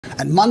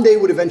And Monday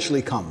would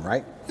eventually come,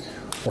 right?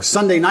 Or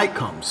Sunday night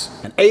comes,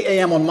 and 8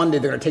 a.m. on Monday,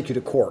 they're gonna take you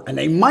to court, and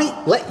they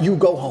might let you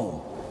go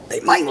home.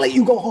 They might let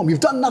you go home. You've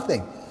done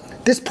nothing.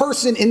 This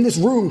person in this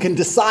room can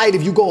decide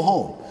if you go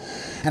home.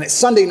 And it's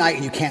Sunday night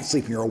and you can't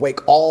sleep and you're awake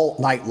all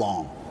night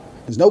long.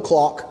 There's no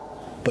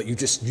clock, but you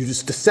just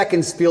the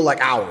seconds feel like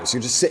hours.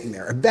 You're just sitting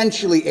there.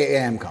 Eventually 8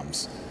 a.m.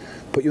 comes.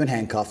 Put you in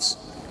handcuffs,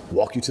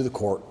 walk you to the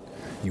court.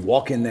 You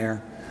walk in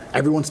there.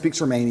 Everyone speaks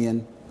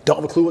Romanian. Don't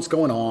have a clue what's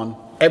going on.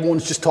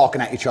 Everyone's just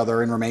talking at each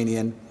other in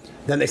Romanian.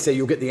 Then they say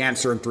you'll get the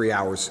answer in 3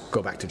 hours.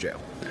 Go back to jail.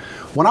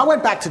 When I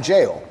went back to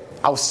jail,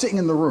 I was sitting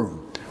in the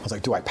room. I was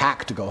like, do I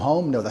pack to go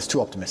home? No, that's too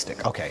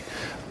optimistic. Okay.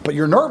 But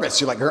you're nervous.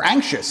 You're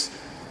anxious.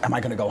 Am I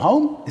going to go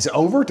home? Is it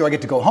over? Do I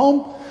get to go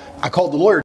home? I called the lawyer.